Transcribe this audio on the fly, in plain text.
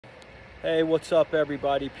Hey, what's up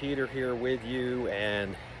everybody? Peter here with you,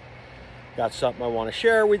 and got something I want to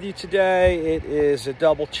share with you today. It is a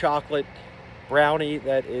double chocolate brownie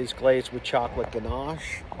that is glazed with chocolate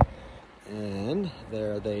ganache. And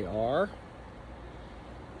there they are.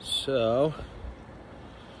 So,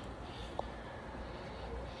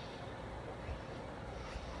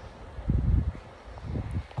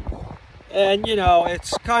 and you know,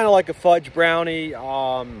 it's kind of like a fudge brownie.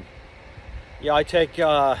 Yeah, I take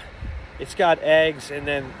it's got eggs and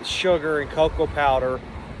then sugar and cocoa powder,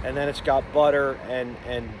 and then it's got butter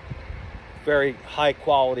and very high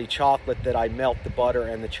quality chocolate that I melt the butter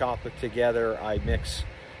and the chocolate together. I mix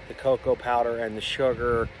the cocoa powder and the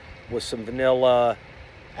sugar with some vanilla,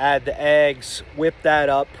 add the eggs, whip that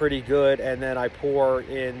up pretty good, and then I pour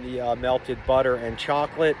in the melted butter and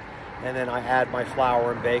chocolate, and then I add my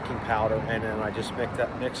flour and baking powder, and then I just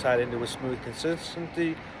mix that into a smooth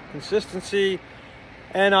consistency,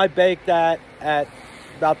 and I bake that at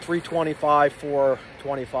about 325 for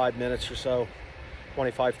 25 minutes or so,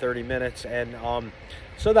 25-30 minutes, and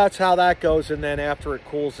so that's how that goes. And then after it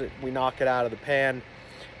cools, we knock it out of the pan,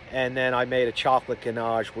 and then I made a chocolate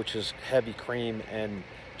ganache, which is heavy cream and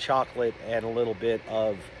chocolate and a little bit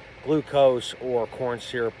of glucose or corn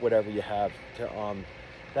syrup, whatever you have to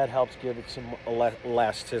that helps give it some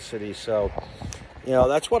elasticity. So, you know,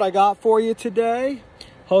 that's what I got for you today.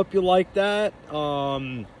 Hope you like that.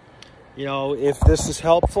 You know, if this is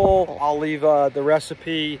helpful, I'll leave the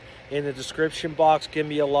recipe in the description box. Give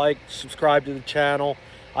me a like, subscribe to the channel.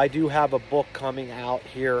 I do have a book coming out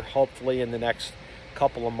here, hopefully in the next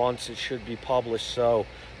couple of months. It should be published, so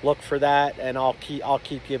look for that, and I'll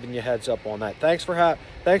keep giving you heads up on that. Thanks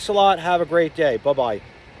a lot. Have a great day. Bye bye.